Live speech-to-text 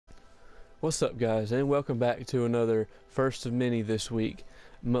What's up, guys, and welcome back to another first of many this week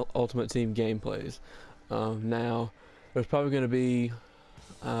Ultimate Team gameplays. Now, there's probably going to be,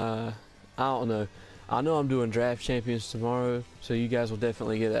 I don't know. I know I'm doing Draft Champions tomorrow, so you guys will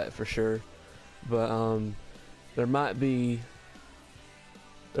definitely get that for sure. But there might be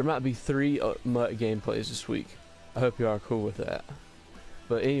 3 MUT gameplays this week. I hope you are cool with that.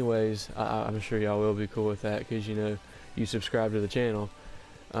 But anyways, I'm sure y'all will be cool with that because you know you subscribe to the channel.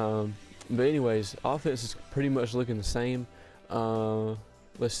 But anyways, offense is pretty much looking the same.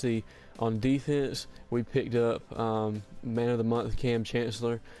 Let's see. On defense, we picked up Man of the Month Cam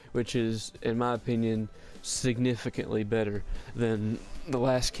Chancellor, which is, in my opinion, significantly better than the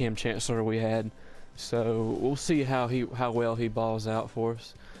last Cam Chancellor we had. So we'll see how well he balls out for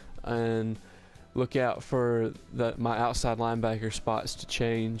us, and look out for my outside linebacker spots to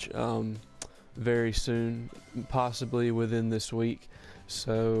change very soon, possibly within this week.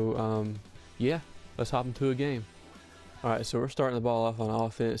 So yeah, let's hop into a game. Alright, so we're starting the ball off on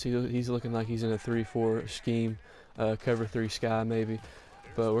offense. He's looking like he's in a 3-4 scheme, cover 3 sky maybe,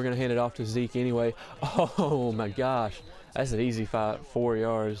 but we're gonna hand it off to Zeke anyway. Oh my gosh, that's an easy 4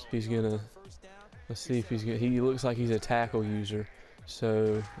 yards. He's gonna, let's see if he's gonna, he looks like he's a tackle user,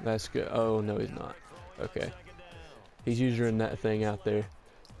 so that's good. Oh no, he's not. Okay, he's using that thing out there.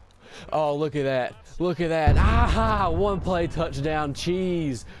 Oh, look at that. Look at that. Aha! 1 play touchdown.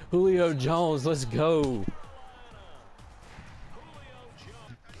 Cheese. Julio Jones, let's go.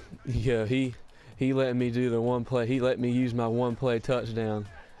 Yeah, he let me do the 1 play. He let me use my 1 play touchdown.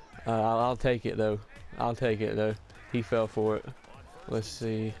 I'll take it though. I'll take it though. He fell for it. Let's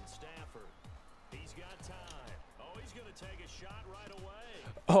see.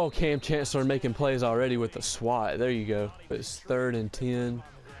 Oh, Cam Chancellor making plays already with the SWAT. There you go. It's 3rd and 10.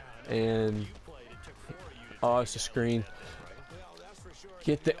 And oh, it's a screen.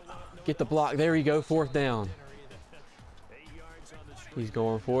 Get the block. There you go. 4th down. He's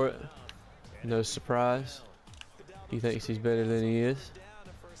going for it. No surprise. He thinks he's better than he is.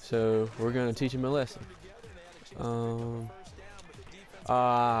 So we're gonna teach him a lesson.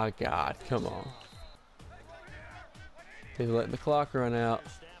 Ah, God, come on. He's letting the clock run out.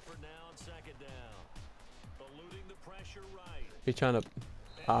 He's trying to.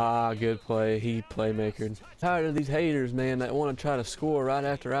 Ah, good play. He playmakered. Tired of these haters, man, that want to try to score right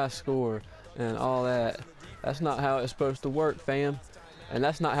after I score and all that. That's not how it's supposed to work, fam. And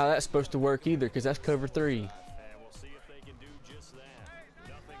that's not how that's supposed to work either, because that's cover 3.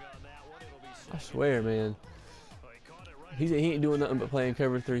 I swear, man. He ain't doing nothing but playing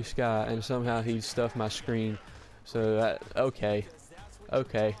cover 3 sky, and somehow he stuffed my screen. So that, okay.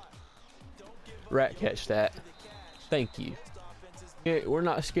 Okay. Rat catch that. Thank you. We're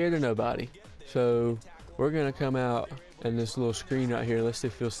not scared of nobody, so we're gonna come out in this little screen right here. Let's see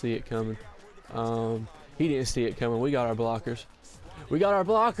if he'll see it coming. He didn't see it coming. We got our blockers. We got our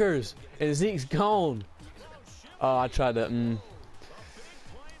blockers, and Zeke's gone. Oh, I tried to.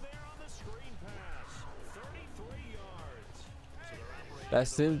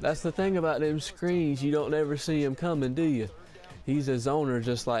 That's the thing about them screens. You don't ever see him coming, do you? He's a zoner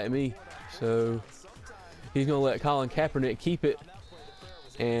just like me, so he's gonna let Colin Kaepernick keep it.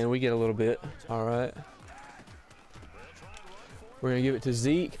 And we get a little bit. Alright. We're going to give it to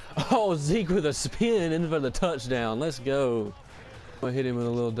Zeke. Oh, Zeke with a spin in for the touchdown. Let's go. I'm going to hit him with a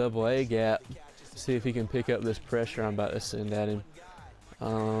little double A gap. See if he can pick up this pressure I'm about to send at him.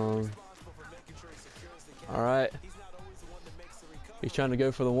 Alright. He's trying to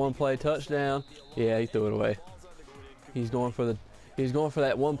go for the 1 play touchdown. Yeah, he threw it away. He's going for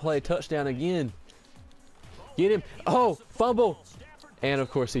that 1 play touchdown again. Get him. Oh, fumble. And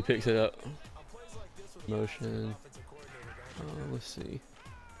of course he picks it up. Motion. Let's see.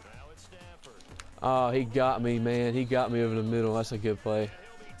 Oh, he got me, man. He got me over the middle. That's a good play.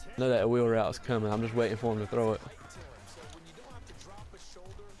 I know that wheel route's coming. I'm just waiting for him to throw it.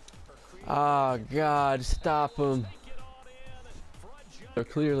 Oh, God. Stop him. So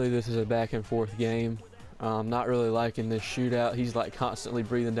clearly this is a back and forth game. I'm not really liking this shootout. He's like constantly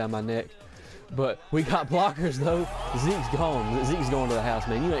breathing down my neck. But we got blockers though. Zeke's gone. Zeke's going to the house,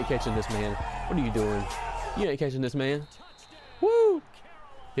 man. You ain't catching this, man. What are you doing? You ain't catching this, man. Woo!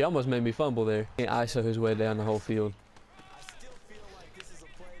 He almost made me fumble there. He ISO his way down the whole field.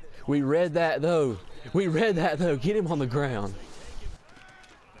 We read that though. We read that though. Get him on the ground.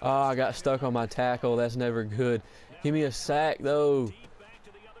 Oh, I got stuck on my tackle. That's never good. Give me a sack though.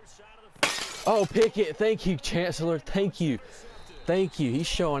 Oh, pick it. Thank you, Chancellor. Thank you. Thank you. He's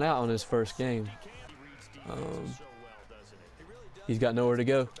showing out on his first game. He's got nowhere to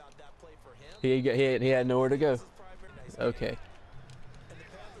go. He had nowhere to go. Okay.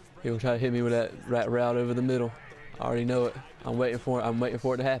 He'll try to hit me with that route over the middle. I already know it. I'm waiting for it. I'm waiting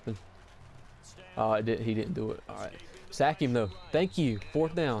for it to happen. Oh, he didn't do it. All right. Sack him, though. Thank you.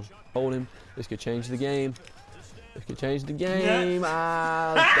 4th down. Hold him. This could change the game. This could change the game.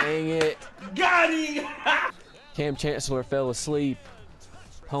 Ah, dang it. Got him! Cam Chancellor fell asleep.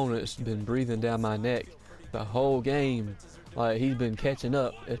 Opponent's been breathing down my neck the whole game. Like, he's been catching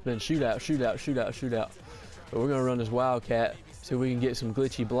up. It's been shootout, shootout, shootout, shootout. But we're going to run this Wildcat so we can get some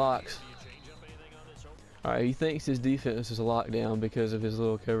glitchy blocks. All right, he thinks his defense is a lockdown because of his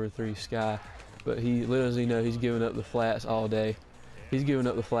little cover 3 sky. But he literally knows he's giving up the flats all day. He's giving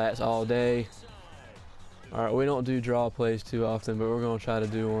up the flats all day. All right, we don't do draw plays too often, but we're going to try to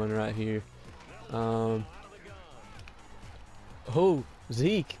do one right here. Oh,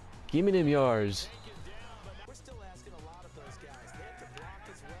 Zeke, give me them yards.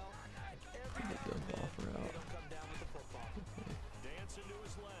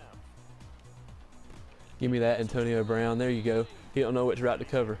 Give me that, Antonio Brown. There you go. He don't know which route to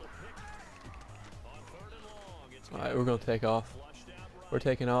cover. All right, we're going to take off. We're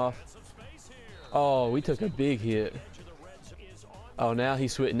taking off. Oh, we took a big hit. Oh, now he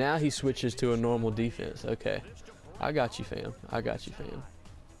switches to a normal defense. Okay. I got you, fam. I got you, fam.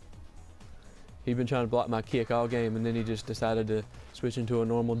 He's been trying to block my kick all game, and then he just decided to switch into a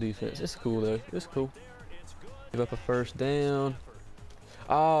normal defense. It's cool, though. It's cool. Give up a 1st down.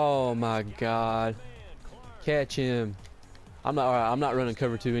 Oh, my God. Catch him. All right, I'm not running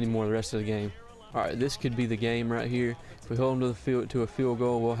cover 2 anymore the rest of the game. All right, this could be the game right here. If we hold him to a field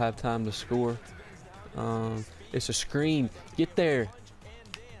goal, we'll have time to score. It's a screen. Get there.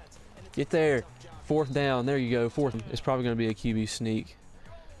 Get there. 4th down. There you go. 4th. It's probably going to be a QB sneak.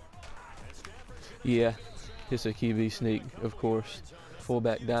 Yeah, it's a QB sneak, of course.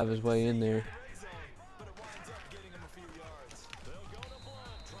 Fullback dive his way in there.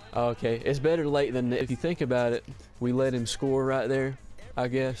 Okay, it's better late than if you think about it. We let him score right there, I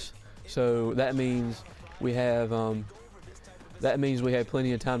guess. So that means we have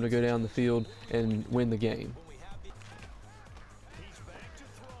plenty of time to go down the field and win the game.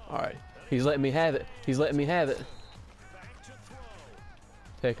 All right, he's letting me have it. He's letting me have it.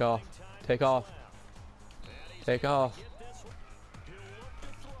 Take off. Take off. Take off.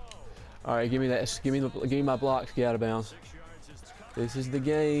 All right, give me that. Give me my blocks. Get out of bounds. This is the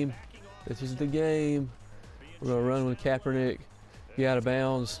game. This is the game. We're gonna run with Kaepernick. Get out of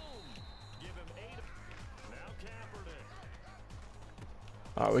bounds.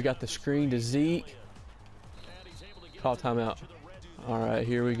 All right, we got the screen to Zeke. Call timeout. All right,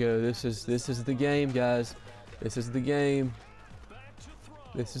 here we go. This is the game, guys. This is the game.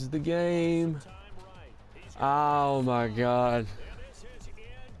 This is the game. Oh my God.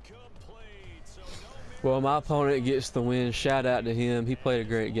 Well, my opponent gets the win. Shout out to him. He played a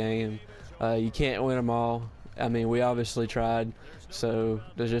great game. You can't win them all. I mean, we obviously tried. So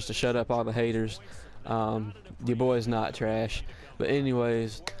there's just to shut up all the haters. Your boy's not trash. But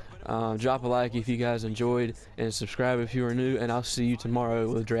anyways, drop a like if you guys enjoyed, and subscribe if you are new. And I'll see you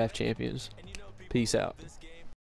tomorrow with Draft Champions. Peace out.